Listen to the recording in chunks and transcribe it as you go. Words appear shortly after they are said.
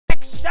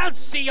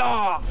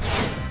Excelsior!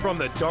 From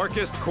the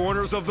darkest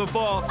corners of the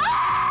vaults,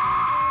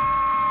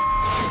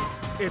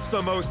 it's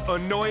the most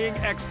annoying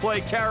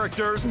XPlay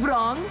characters.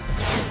 Wrong.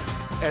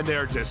 And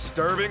their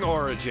disturbing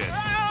origins.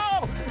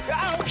 Ow!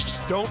 Ow!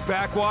 Don't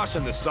backwash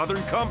in the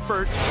Southern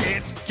comfort.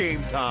 It's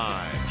game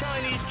time.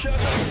 Chinese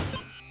chuckles.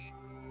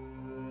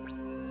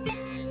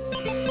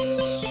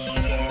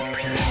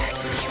 Prepare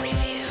to be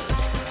reviewed.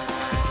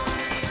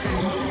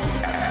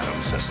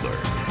 Adam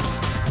Sessler.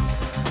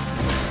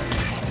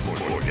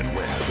 Morgan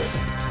Webb.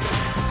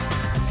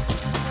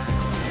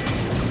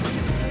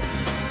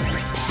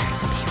 Prepare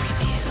to be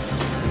reviewed.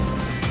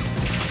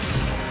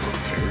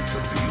 Prepare to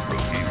be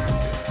reviewed.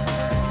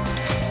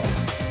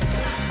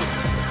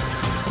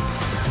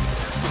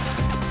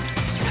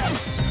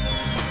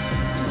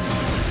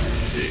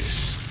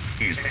 This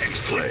is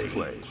XPlay.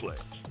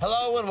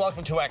 Hello and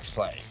welcome to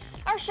XPlay.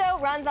 Our show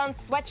runs on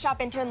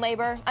sweatshop intern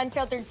labor,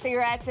 unfiltered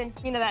cigarettes, and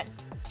you know that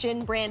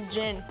gin brand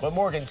gin. What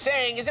Morgan's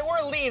saying is that we're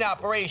a lean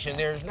operation.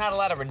 There's not a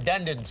lot of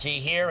redundancy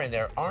here, and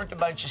there aren't a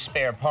bunch of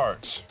spare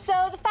parts.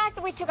 So the fact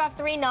that we took off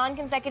 3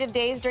 non-consecutive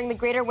days during the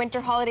greater winter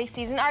holiday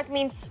season arc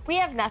means we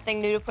have nothing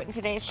new to put in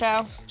today's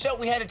show. So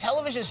we had a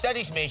television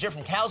studies major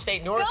from Cal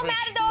State Northridge. Go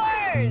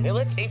Matadors! Hey,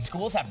 let's say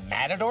schools have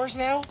matadors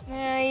now?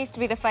 It used to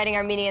be the Fighting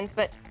Armenians,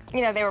 but,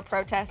 you know, they were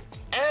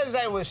protests. As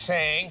I was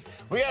saying,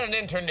 we got an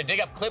intern to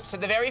dig up clips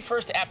of the very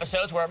first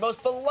episodes where our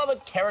most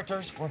beloved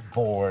characters were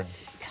born.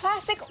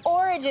 Classic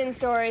origin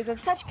stories of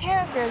such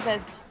characters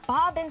as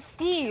Bob and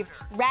Steve,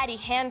 Ratty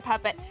hand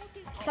puppet,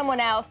 someone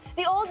else,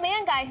 the old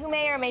man guy who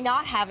may or may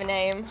not have a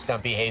name.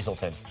 Stumpy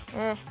Hazelton.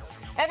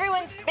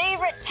 Everyone's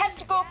favorite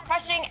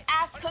testicle-crushing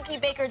ass cookie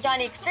baker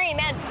Johnny Extreme,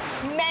 and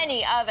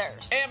many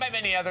others. And by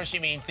many others, she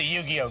means the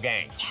Yu-Gi-Oh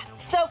gang.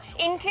 So,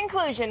 in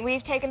conclusion,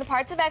 we've taken the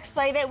parts of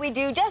XPlay that we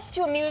do just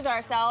to amuse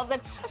ourselves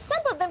and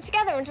assembled them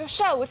together into a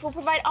show which will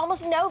provide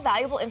almost no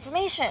valuable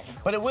information.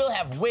 But it will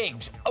have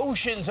wigs,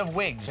 oceans of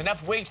wigs,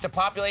 enough wigs to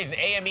populate an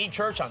AME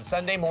church on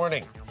Sunday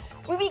morning.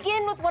 We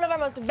begin with one of our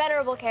most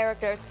venerable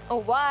characters, a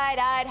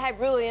wide-eyed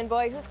Hyrulean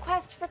boy whose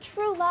quest for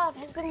true love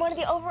has been one of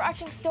the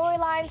overarching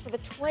storylines for the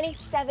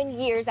 27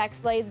 years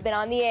XPlay has been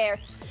on the air.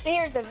 So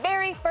here's the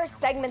very first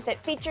segment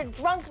that featured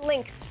Drunk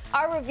Link,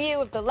 our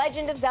review of The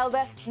Legend of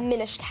Zelda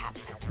Minish Cap.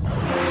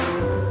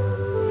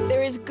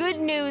 There is good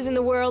news in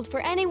the world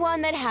for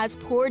anyone that has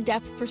poor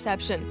depth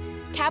perception.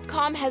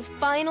 Capcom has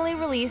finally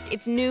released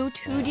its new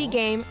 2D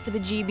game for the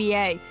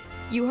GBA.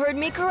 You heard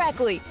me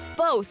correctly.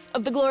 Both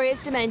of the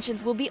glorious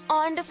dimensions will be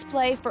on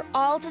display for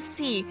all to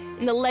see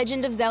in The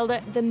Legend of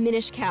Zelda The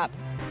Minish Cap.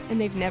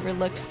 And they've never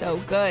looked so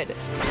good.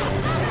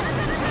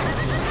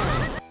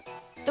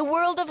 The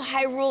world of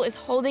Hyrule is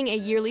holding a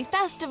yearly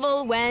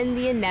festival when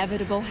the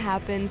inevitable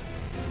happens.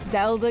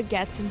 Zelda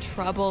gets in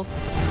trouble.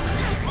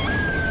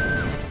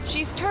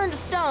 She's turned to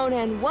stone,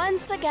 and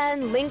once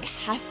again, Link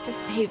has to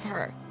save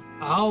her.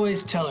 I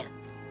always tell her,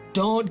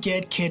 don't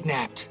get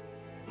kidnapped.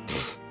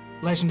 Pfft,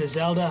 Legend of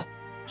Zelda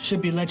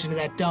should be Legend of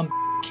that dumb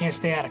can't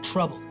stay out of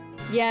trouble.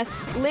 Yes,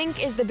 Link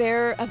is the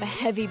bearer of a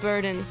heavy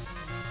burden.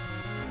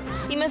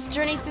 He must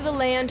journey through the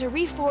land to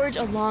reforge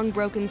a long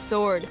broken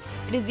sword.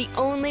 It is the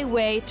only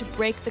way to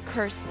break the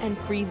curse and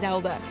free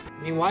Zelda.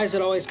 I mean, why is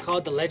it always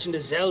called The Legend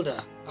of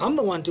Zelda? I'm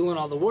the one doing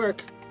all the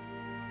work.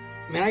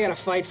 I mean, I gotta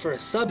fight for a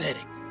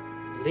subheading.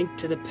 Link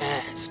to the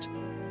past.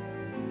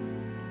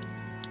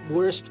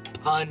 Worst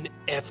pun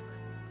ever.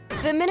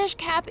 The Minish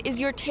Cap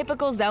is your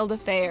typical Zelda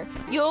fare.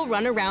 You'll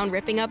run around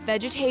ripping up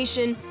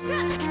vegetation,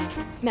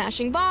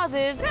 smashing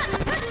vases,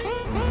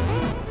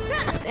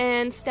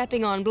 and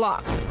stepping on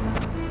blocks.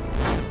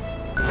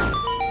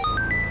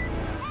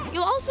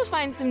 You'll also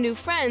find some new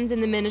friends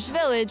in the Minish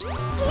village,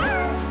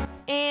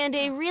 and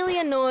a really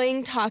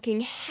annoying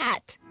talking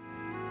hat.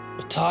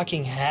 A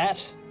talking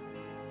hat?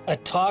 A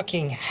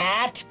talking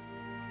hat?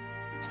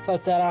 I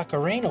thought that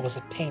ocarina was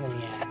a pain in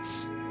the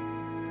ass.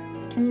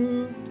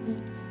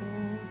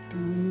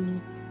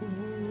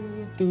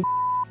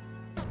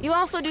 You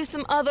also do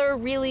some other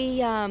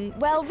really,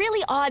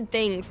 really odd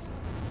things.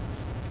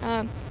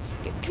 Can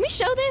we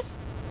show this?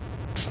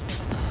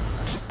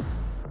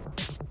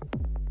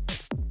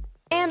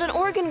 And an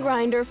organ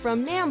grinder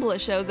from Nambla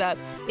shows up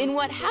in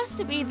what has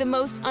to be the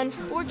most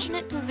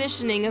unfortunate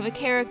positioning of a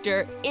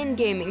character in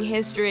gaming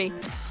history.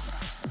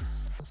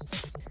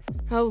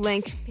 Oh,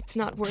 Link, it's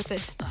not worth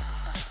it.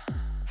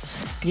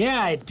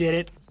 Yeah, I did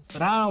it,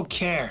 but I don't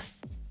care.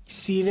 You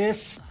see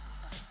this?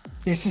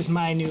 This is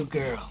my new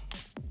girl.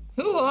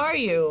 Who are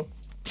you?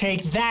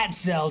 Take that,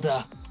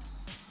 Zelda.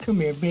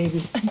 Come here,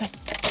 baby.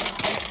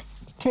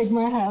 Take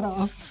my hat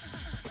off.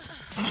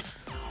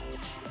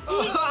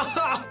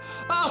 Oh,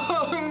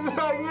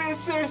 I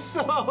miss her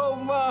so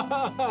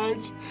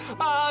much.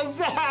 Oh,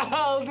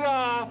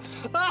 Zelda.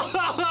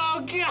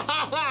 Oh,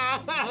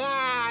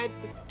 God.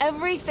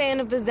 Every fan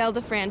of the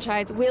Zelda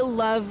franchise will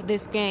love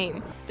this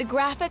game. The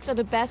graphics are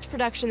the best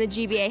production the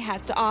GBA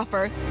has to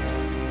offer.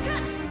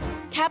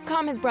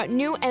 Capcom has brought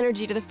new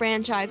energy to the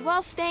franchise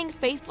while staying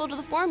faithful to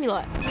the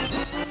formula.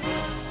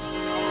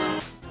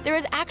 There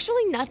is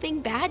actually nothing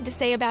bad to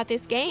say about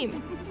this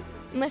game.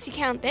 unless you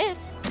count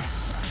this.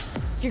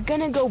 You're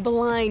gonna go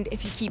blind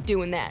if you keep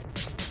doing that.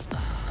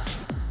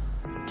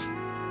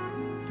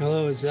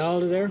 Hello, is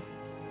Zelda there?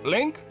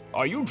 Link,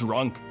 are you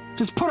drunk?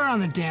 Just put her on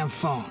the damn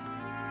phone.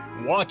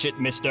 Watch it,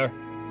 mister.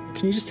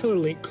 Can you just tell her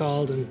Link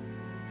called and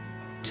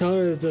tell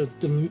her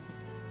the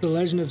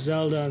Legend of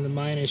Zelda and the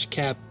Minish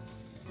Cap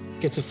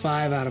gets a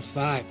 5 out of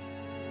 5.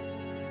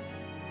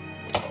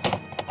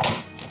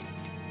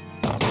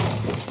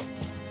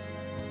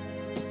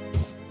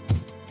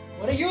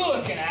 What are you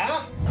looking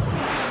at?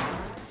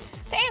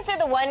 To answer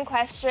the one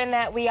question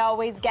that we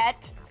always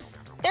get,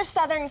 there's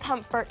Southern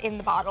comfort in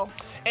the bottle.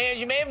 And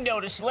you may have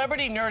noticed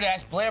celebrity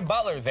nerd-ass Blair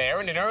Butler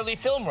there in an early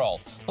film role.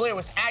 Blair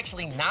was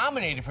actually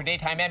nominated for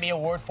Daytime Emmy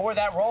Award for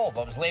that role,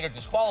 but was later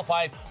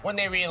disqualified when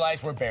they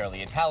realized we're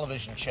barely a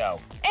television show.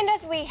 And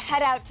as we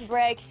head out to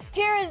break,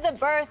 here is the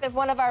birth of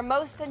one of our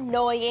most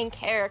annoying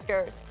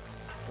characters,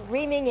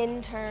 Screaming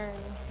Intern.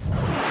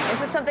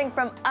 This is something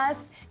from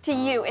us to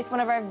you. It's one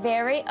of our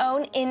very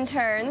own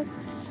interns.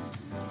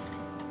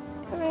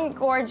 Isn't he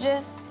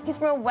gorgeous? He's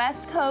from a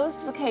West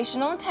Coast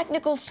vocational and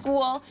technical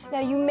school. Now,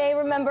 you may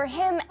remember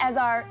him as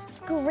our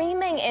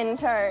screaming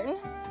intern.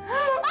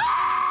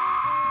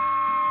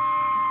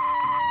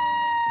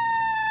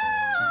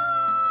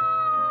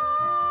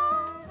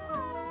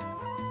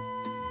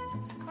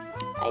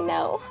 I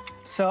know.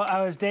 So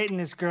I was dating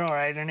this girl,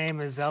 right? Her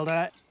name is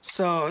Zelda.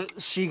 So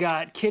she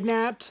got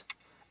kidnapped,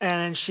 and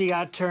then she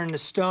got turned to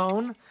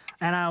stone,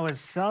 and I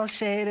was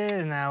cel-shaded,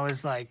 and I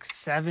was like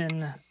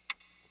 7.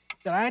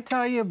 Did I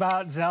tell you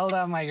about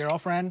Zelda, my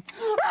girlfriend?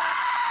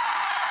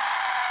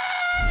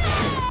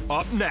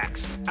 Up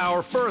next,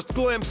 our first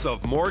glimpse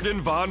of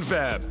Morgan Von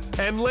Webb.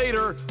 And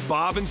later,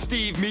 Bob and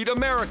Steve meet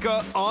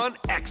America on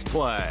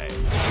XPlay.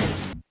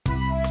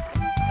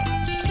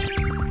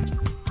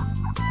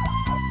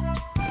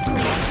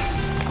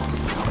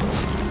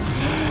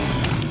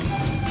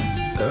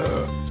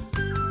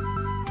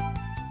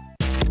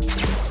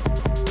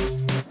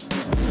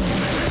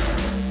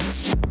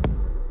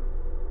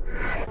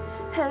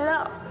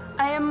 Hello,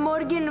 I am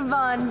Morgan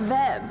Von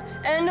Webb,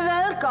 and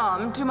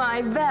welcome to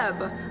my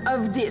web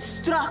of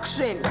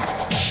destruction.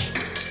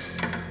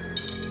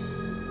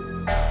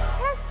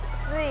 Test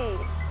 3,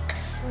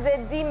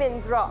 the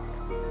demon drop.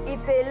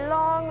 It's a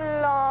long,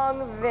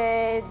 long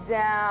way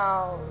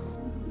down.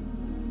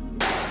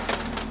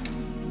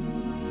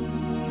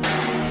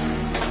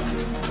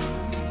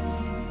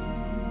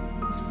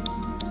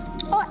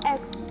 Oh,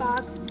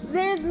 Xbox,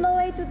 there is no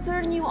way to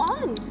turn you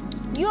on.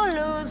 You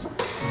lose.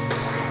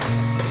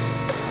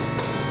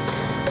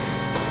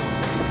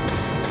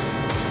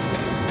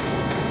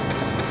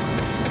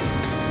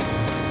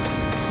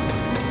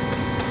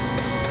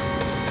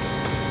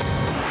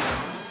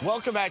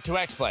 Welcome back to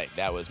XPlay.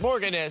 That was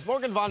Morgan as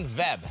Morgan Von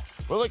Webb.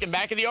 We're looking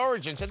back at the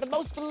origins of the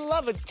most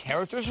beloved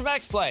characters from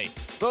XPlay.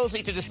 Those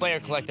need to display our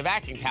collective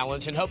acting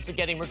talents in hopes of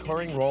getting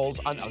recurring roles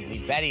on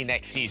Ugly Betty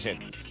next season.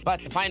 But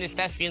the finest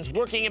thespians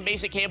working in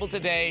basic cable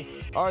today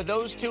are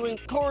those two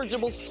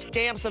incorrigible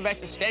scamps of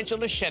existential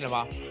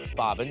machinima,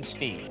 Bob and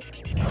Steve.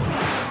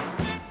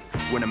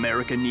 When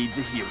America needs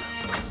a hero.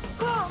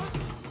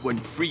 When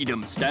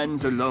freedom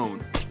stands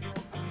alone.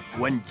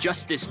 When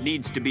justice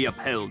needs to be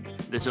upheld,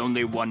 there's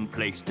only one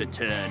place to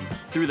turn.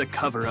 Through the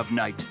cover of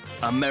night,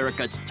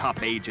 America's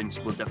top agents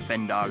will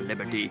defend our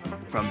liberty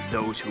from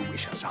those who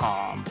wish us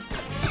harm.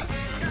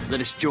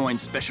 Let us join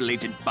Special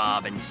Agent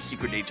Bob and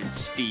Secret Agent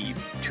Steve,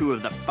 two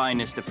of the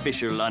finest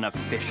official,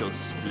 unofficial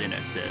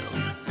Splinter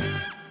Cells.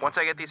 Once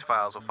I get these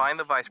files, we'll find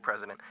the vice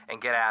president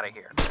and get out of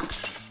here.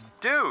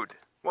 Dude!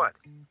 What?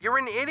 You're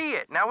an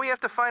idiot. Now we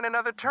have to find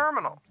another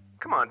terminal.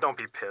 Come on, don't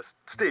be pissed.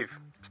 Steve,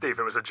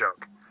 it was a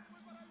joke.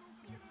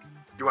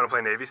 You want to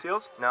play Navy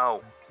SEALs?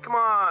 No. Come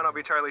on, I'll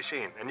be Charlie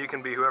Sheen, and you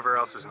can be whoever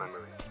else was in that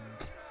movie.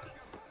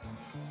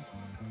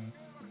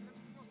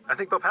 I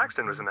think Bill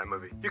Paxton was in that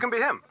movie. You can be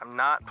him. I'm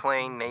not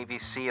playing Navy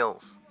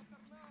SEALs.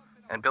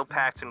 And Bill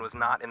Paxton was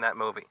not in that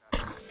movie.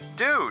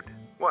 Dude!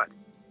 What?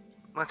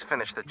 Let's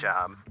finish the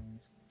job.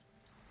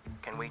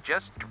 Can we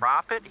just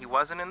drop it? He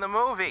wasn't in the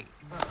movie.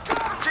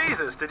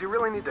 Jesus, did you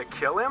really need to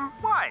kill him?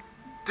 What?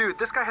 Dude,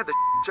 this guy had the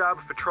job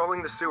of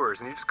patrolling the sewers,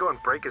 and you just go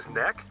and break his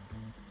neck?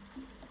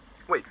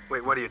 Wait,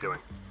 what are you doing?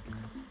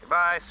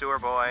 Goodbye, sewer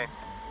boy.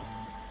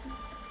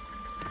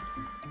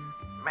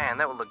 Man,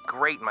 that would look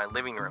great in my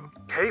living room.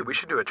 Hey, we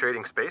should do a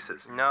Trading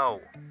Spaces. No.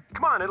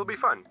 Come on, it'll be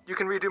fun. You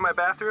can redo my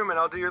bathroom, and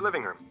I'll do your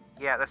living room.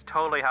 Yeah, that's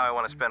totally how I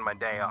want to spend my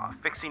day off.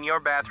 Fixing your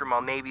bathroom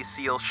while Navy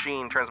SEAL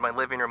Sheen turns my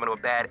living room into a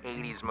bad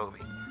 80s movie.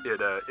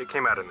 It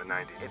came out in the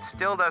 90s. It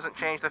still doesn't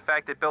change the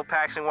fact that Bill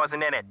Paxton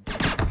wasn't in it.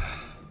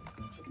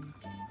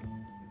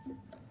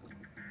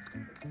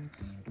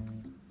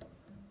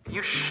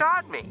 You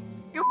shot me.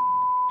 You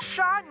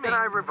shot me. And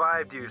I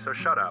revived you, so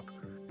shut up.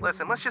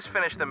 Listen, let's just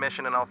finish the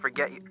mission and I'll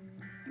forget you.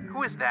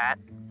 Who is that?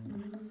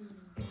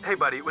 Hey,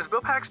 buddy, was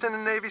Bill Paxton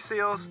in Navy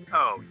SEALs?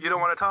 Oh, you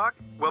don't want to talk?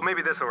 Well,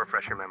 maybe this will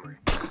refresh your memory.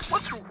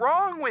 What's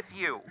wrong with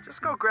you?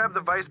 Just go grab the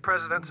vice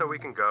president so we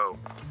can go.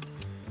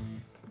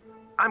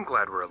 I'm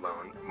glad we're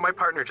alone. My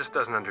partner just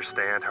doesn't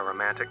understand how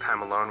romantic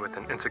time alone with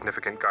an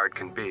insignificant guard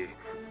can be.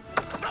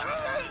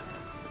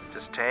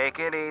 Just take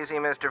it easy,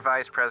 Mr.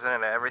 Vice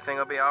President. Everything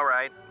will be all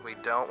right. We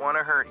don't want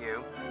to hurt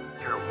you.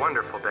 You're a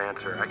wonderful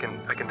dancer. I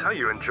can tell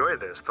you enjoy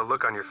this. The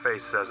look on your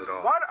face says it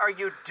all. What are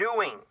you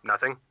doing?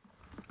 Nothing.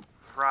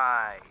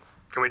 Right.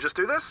 Can we just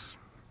do this?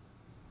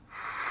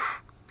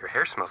 Your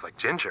hair smells like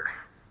ginger.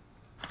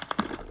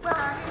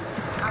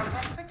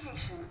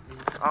 Identification.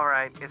 All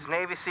right, it's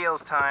Navy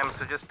SEALs time,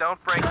 so just don't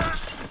break the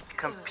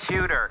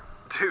computer.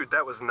 Dude,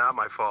 that was not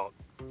my fault.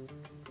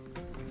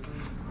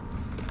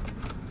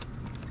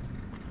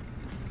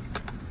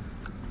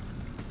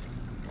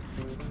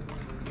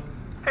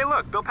 Hey,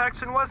 look, Bill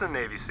Paxton was in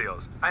Navy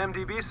SEALs.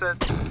 IMDb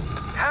said...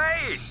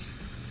 Hey!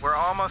 We're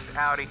almost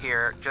out of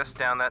here, just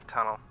down that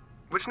tunnel.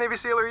 Which Navy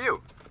SEAL are you?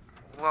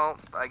 Well,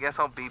 I guess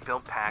I'll be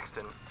Bill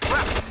Paxton.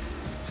 What?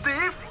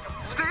 Steve?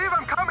 Steve,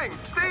 I'm coming!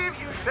 Steve!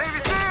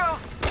 Navy SEALs!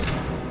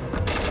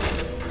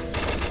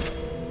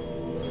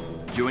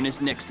 Join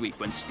us next week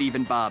when Steve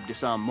and Bob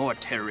disarm more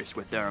terrorists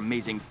with their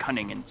amazing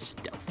cunning and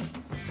stealth.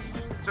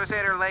 So I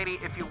say to her, lady,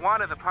 if you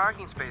wanted the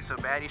parking space so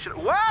bad, you should...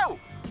 Whoa!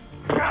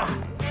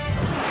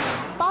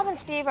 Bob and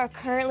Steve are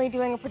currently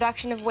doing a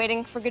production of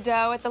Waiting for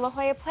Godot at the La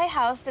Jolla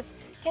Playhouse that's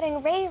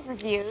getting rave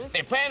reviews.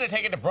 They plan to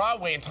take it to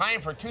Broadway in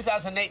time for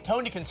 2008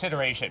 Tony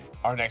consideration.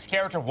 Our next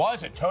character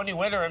was a Tony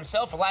winner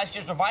himself for last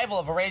year's revival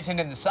of A Raisin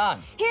in the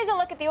Sun. Here's a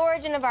look at the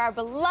origin of our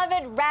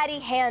beloved Ratty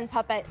hand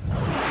puppet.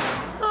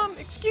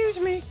 Excuse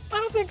me. I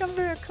don't think I'm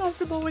very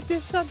comfortable with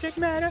this subject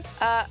matter.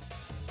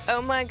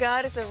 Oh my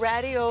God, it's a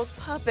ratty old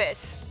puppet.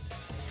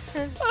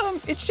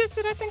 It's just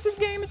that I think this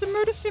game is a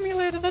murder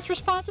simulator that's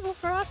responsible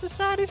for our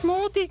society's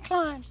moral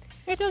decline.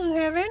 It doesn't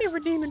have any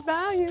redeeming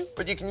value.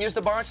 But you can use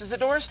the box as a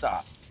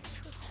doorstop.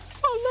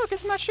 Oh, look,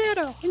 it's my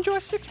shadow. Enjoy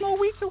 6 more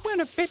weeks of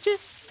winter,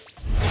 bitches.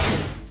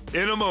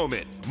 In a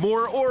moment,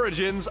 more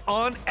Origins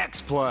on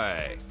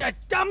XPlay. The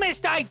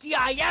dumbest idea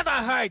I ever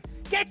heard.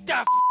 Get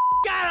the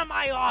out of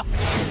my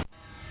office.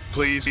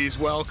 Please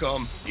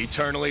welcome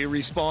eternally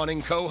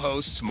respawning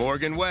co-hosts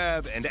Morgan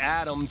Webb and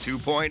Adam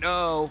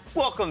 2.0.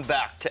 Welcome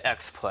back to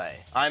XPlay.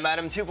 I'm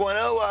Adam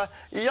 2.0, a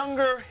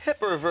younger,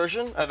 hipper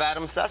version of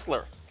Adam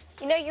Sessler.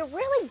 You know, you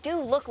really do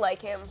look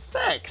like him.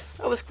 Thanks.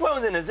 I was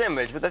cloned in his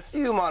image with a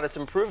few modest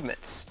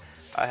improvements.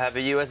 I have a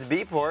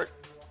USB port.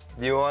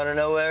 Do you want to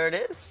know where it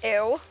is?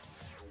 Ew.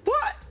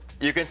 What?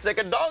 You can stick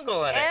a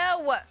dongle in it.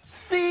 Ew.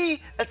 See?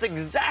 That's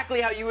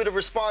exactly how you would have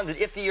responded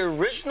if the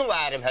original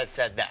Adam had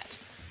said that.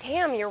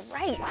 Damn, you're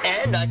right.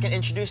 And I can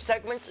introduce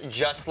segments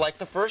just like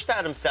the first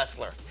Adam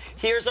Sessler.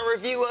 Here's a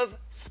review of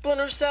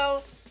Splinter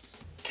Cell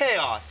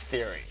Chaos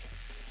Theory.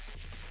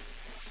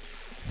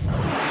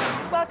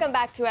 Welcome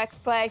back to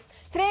XPlay.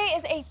 Today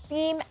is a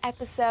theme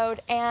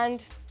episode,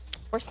 and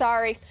we're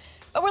sorry,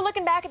 but we're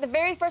looking back at the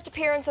very first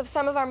appearance of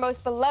some of our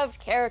most beloved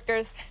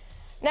characters.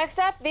 Next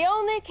up, the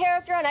only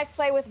character on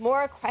XPlay with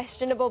more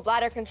questionable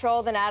bladder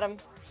control than Adam,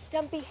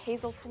 Stumpy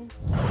Hazelton.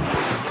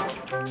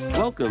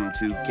 Welcome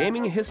to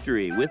Gaming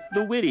History with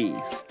the witty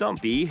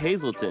Stumpy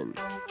Hazelton.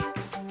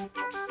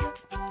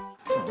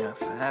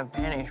 5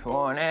 pennies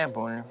for an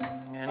apple.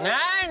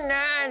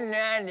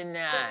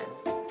 9,999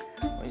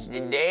 was the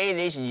day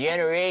this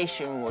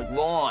generation was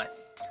born,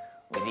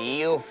 with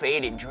the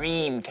ill-fated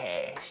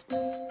Dreamcast.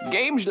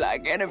 Games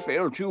like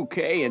NFL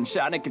 2K and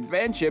Sonic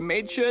Adventure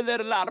made sure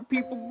that a lot of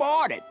people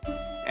bought it.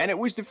 And it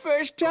was the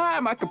first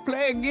time I could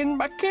play against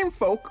my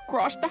kinfolk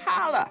across the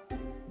holler.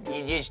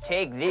 You just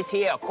take this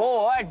here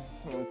cord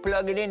and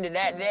plug it into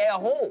that there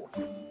hole.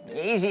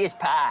 Easy as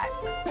pie.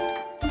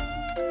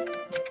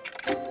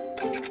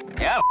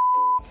 Yeah.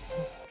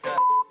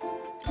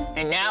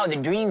 And now the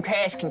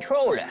Dreamcast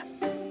controller.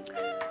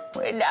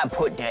 Where did I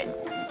put that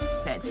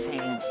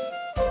thing?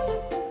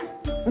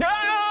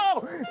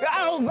 No!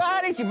 Oh,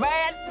 God, it's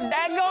bad.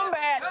 Daggone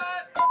bad.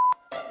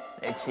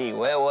 Let's see,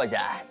 where was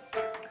I?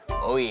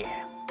 Oh,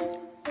 yeah.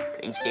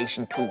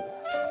 PlayStation 2.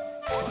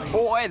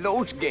 Boy,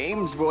 those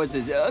games was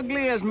as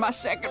ugly as my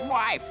second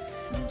wife.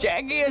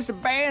 Jaggy as a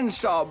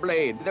bandsaw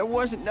blade. There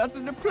wasn't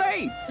nothing to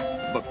play.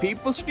 But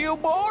people still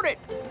bought it.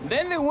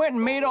 Then they went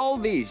and made all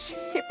these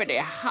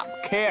hippity-hop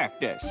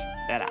characters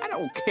that I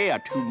don't care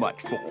too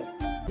much for.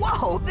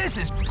 Whoa, this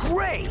is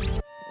great!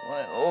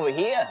 What, over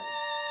here?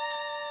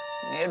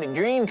 Yeah, the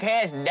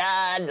Dreamcast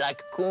died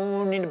like a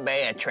coon in a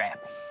bear trap.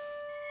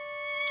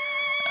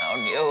 I'll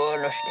never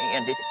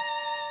understand it.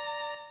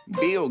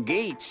 Bill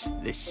Gates,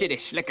 the city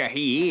slicker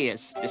he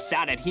is,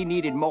 decided he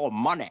needed more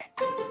money.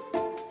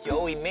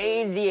 So he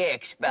made the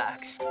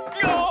Xbox.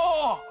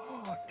 Oh!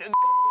 The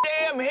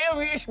damn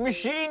heaviest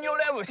machine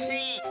you'll ever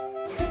see.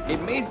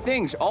 It made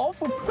things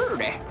awful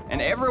pretty,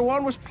 and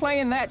everyone was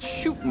playing that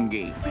shooting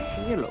game,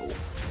 Halo.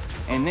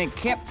 And they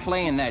kept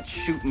playing that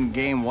shooting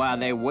game while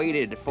they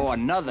waited for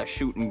another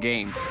shooting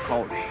game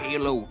called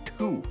Halo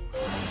 2.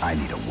 I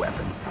need a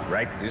weapon.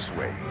 Right this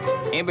way.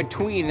 In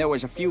between, there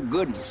was a few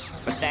good ones,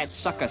 but that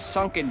sucker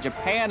sunk in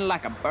Japan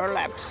like a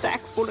burlap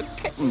sack full of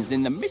kittens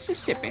in the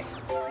Mississippi.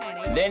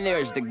 Then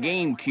there's the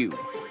GameCube.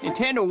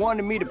 Nintendo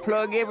wanted me to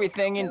plug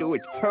everything into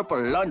its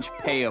purple lunch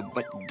pail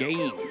but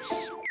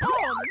games.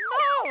 Oh,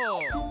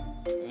 no!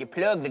 You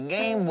plug the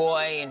Game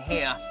Boy in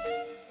here,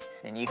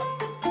 and you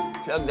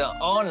plug the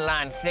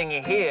online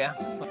thingy here,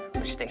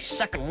 which they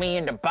suckered me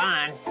into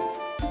buying.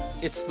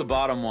 It's the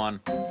bottom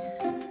one.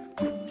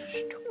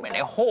 Too many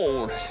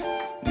holes.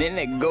 Then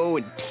they go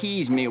and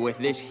tease me with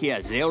this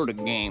here Zelda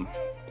game.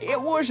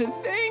 It was a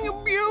thing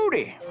of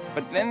beauty,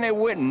 but then they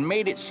went and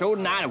made it so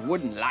I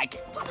wouldn't like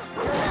it.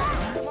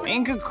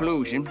 In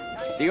conclusion,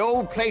 the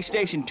old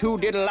PlayStation 2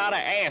 did a lot of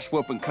ass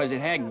whooping because it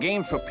had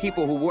games for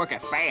people who work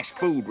at fast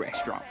food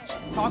restaurants.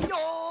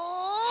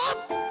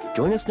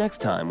 Join us next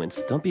time when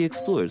Stumpy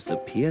explores the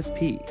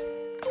PSP.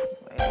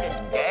 Where did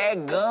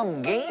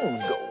daggum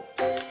games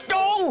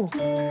go?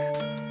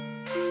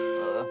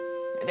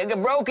 I think I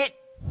broke it.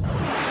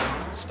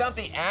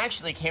 Stumpy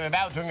actually came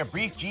about during a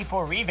brief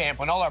G4 revamp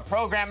when all our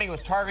programming was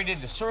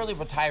targeted to surly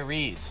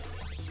retirees.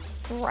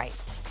 Right.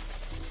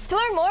 To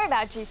learn more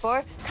about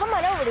G4, come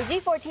on over to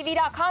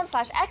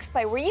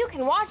g4tv.com/xplay where you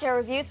can watch our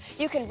reviews,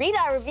 you can read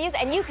our reviews,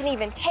 and you can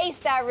even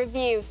taste our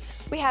reviews.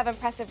 We have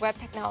impressive web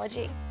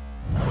technology.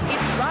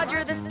 It's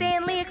Roger the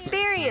Stan Lee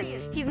experience.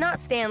 He's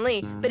not Stan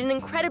Lee, but an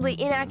incredibly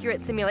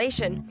inaccurate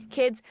simulation.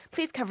 Kids,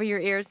 please cover your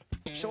ears.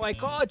 So I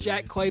called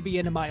Jack Kirby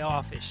into my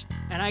office,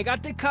 and I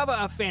got to cover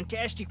a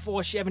Fantastic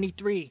Four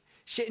 73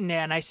 sitting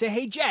there, and I said,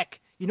 "Hey,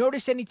 Jack, you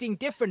notice anything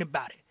different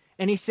about it?"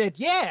 And he said,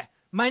 "Yeah,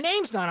 my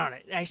name's not on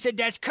it." And I said,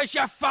 "That's 'cause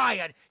you're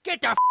fired.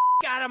 Get the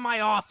out of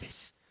my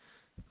office."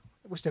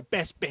 It was the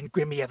best Ben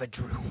Grimmie ever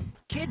drew.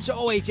 Kids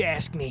always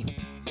ask me,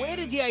 where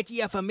did the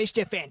idea for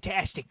Mr.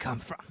 Fantastic come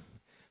from?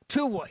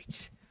 2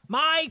 words.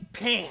 My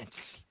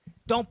pants.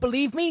 Don't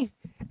believe me?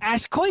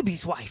 Ask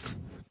Kirby's wife.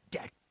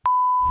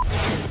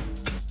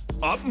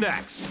 Up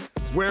next,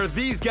 where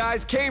these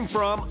guys came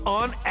from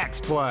on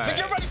XPlay.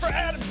 Get ready for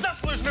Adam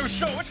Sessler's new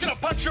show. It's gonna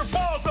punch your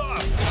balls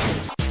off.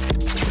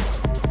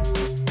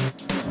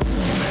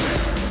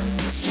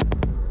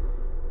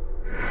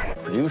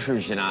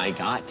 Producers and I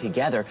got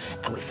together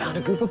and we found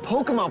a group of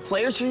Pokemon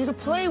players for you to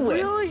play with.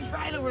 Really?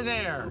 Right over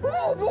there.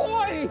 Oh,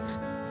 boy!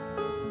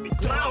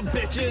 Come on,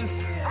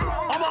 bitches.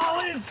 I'm all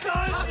in,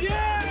 son.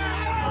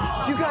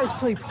 Yeah! You guys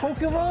play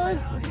Pokemon?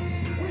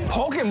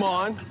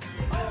 Pokemon?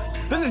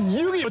 This is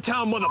Yu-Gi-Oh!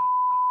 Town, mother.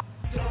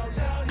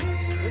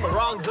 You're the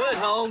wrong hood,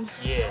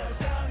 Holmes. Yeah.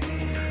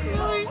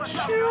 Really,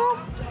 Chew?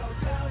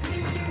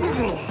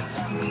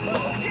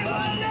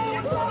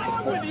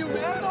 What's with you,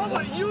 man? I'm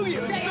a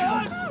Yu-Gi-Oh!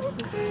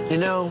 son. You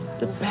know,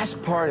 the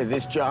best part of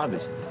this job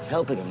is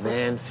helping a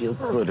man feel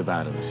good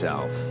about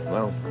himself.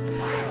 Well,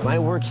 my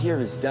work here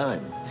is done.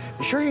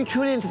 Be sure you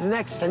tune in to the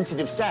next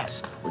Sensitive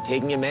Sess. We're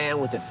taking a man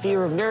with a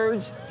fear of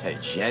nerds to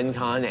Gen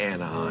Con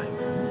Anaheim.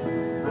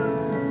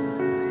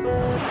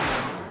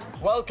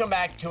 Welcome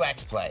back to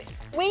XPlay.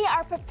 We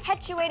are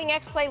perpetuating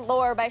XPlay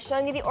lore by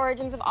showing you the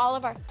origins of all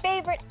of our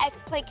favorite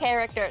XPlay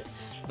characters.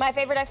 My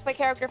favorite XPlay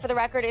character, for the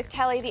record, is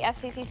Telly, the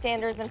FCC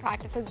Standards and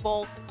Practices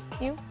Bolt.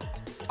 You?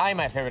 I'm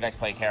my favorite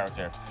XPlay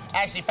character.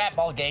 Actually, Fat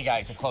Bald Gay Guy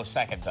is a close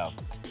second, though.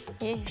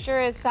 He sure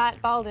is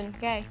fat, bald, and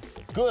gay.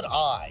 Good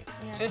eye.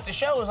 Yeah. Since the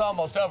show is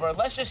almost over,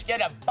 let's just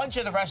get a bunch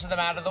of the rest of them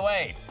out of the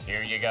way.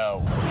 Here you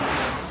go.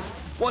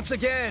 Once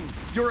again,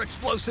 your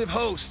explosive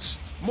hosts,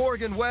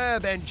 Morgan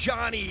Webb and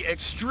Johnny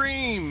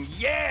Extreme.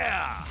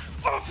 Yeah!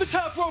 Off the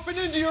top rope and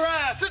into your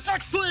ass. It's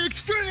XPlay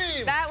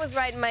Extreme. That was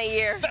right in my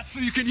ear. That's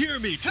so you can hear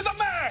me to the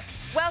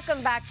max.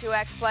 Welcome back to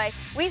XPlay.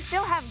 We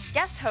still have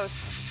guest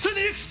hosts. To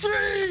the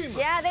extreme.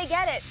 Yeah, they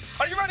get it.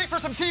 Are you ready for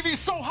some TV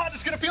so hot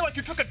it's gonna feel like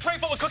you took a tray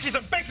full of cookies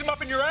and baked them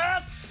up in your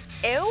ass?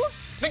 Ew.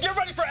 Then get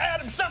ready for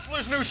Adam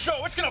Sessler's new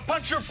show. It's gonna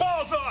punch your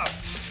balls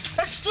off.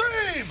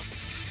 Extreme.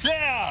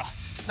 Yeah.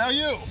 Now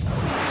you.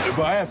 If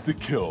I have to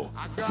kill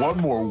one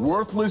more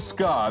worthless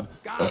god,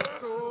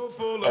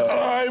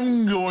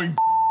 I'm going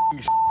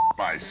to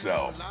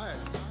myself.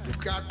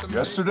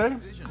 Yesterday,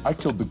 I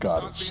killed the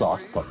god of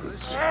sock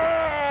puppets.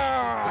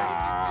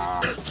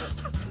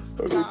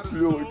 I don't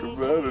feel like a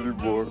man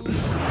anymore.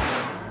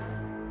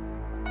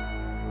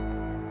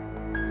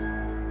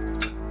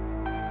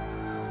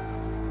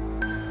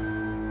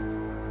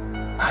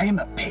 I am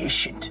a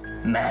patient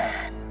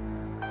man.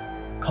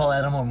 Call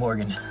Adam or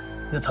Morgan.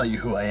 They'll tell you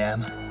who I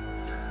am.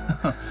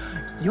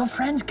 Your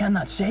friends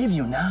cannot save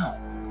you now.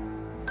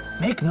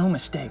 Make no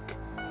mistake,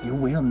 you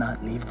will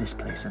not leave this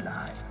place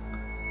alive.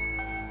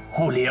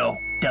 Julio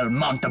del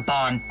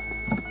Montalban.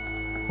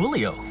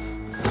 Julio?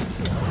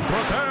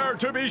 Prepare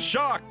to be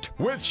shocked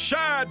with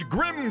Shad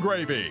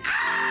Grimgravy.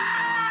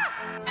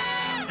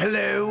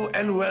 Hello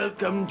and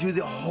welcome to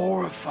the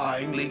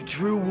horrifyingly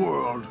true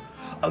world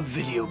of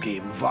video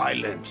game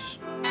violence.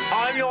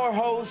 I'm your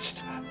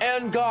host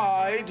and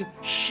guide,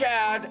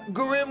 Shad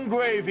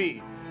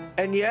Grimgravy.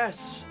 And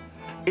yes,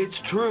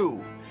 it's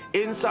true.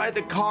 Inside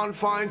the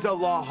confines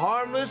of a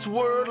harmless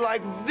world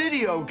like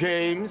video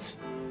games,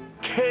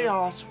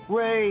 chaos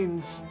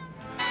reigns.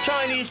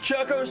 Chinese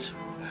checkers,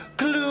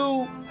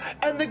 Clue,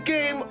 and the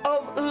game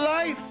of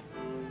life.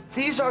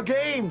 These are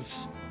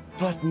games,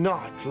 but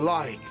not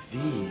like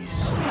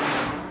these.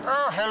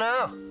 Oh,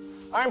 hello.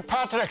 I'm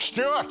Patrick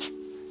Stewart.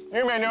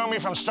 You may know me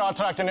from Star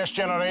Trek The Next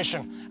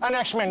Generation and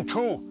X-Men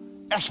 2,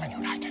 X-Men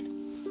United.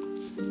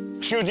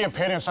 Excuse the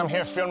appearance, I'm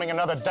here filming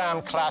another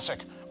damn classic.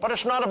 But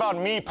it's not about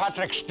me,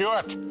 Patrick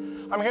Stewart.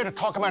 I'm here to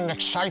talk about an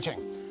exciting,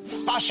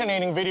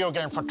 fascinating video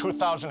game for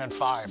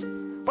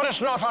 2005. But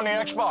it's not on the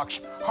Xbox.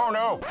 Oh,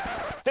 no.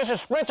 This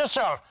is Splinter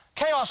Cell,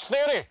 Chaos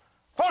Theory.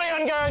 Fully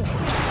engaged!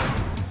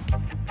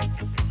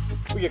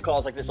 We get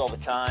calls like this all the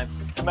time.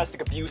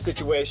 Domestic abuse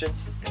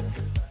situations.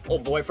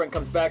 Old boyfriend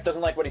comes back,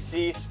 doesn't like what he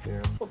sees.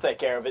 We'll take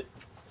care of it.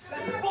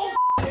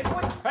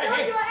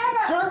 Hey,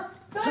 sir,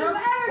 put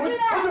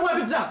the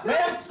weapons down.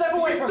 Man, step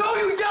away from me. Don't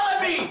you yell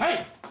at me!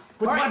 Hey,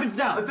 put the weapons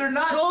down. But they're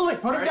not. Slowly,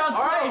 put them down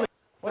slowly. Right.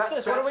 What's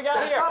this? What do we got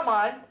that's here? That's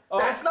not mine. Oh,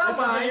 that's not this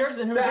mine. Isn't yours?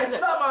 Then whose that's is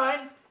it? not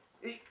mine.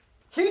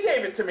 He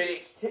gave it to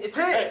me. It's his.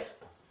 Hey.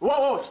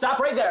 Whoa, stop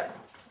right there.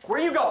 Where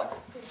are you going?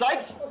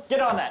 Sykes, get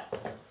on that.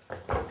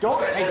 Don't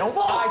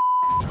fly.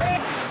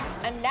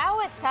 And now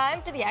it's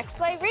time for the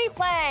XPlay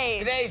replay.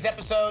 Today's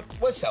episode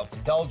was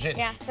self-indulgent.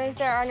 Yeah, since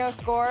there are no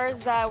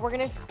scores, we're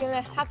just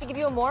gonna have to give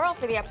you a moral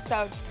for the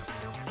episode.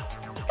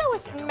 Let's go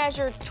with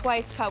measure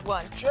twice, cut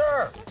once.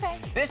 Sure. Okay.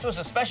 This was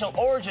a special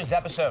Origins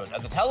episode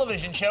of the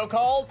television show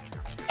called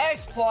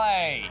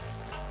XPlay.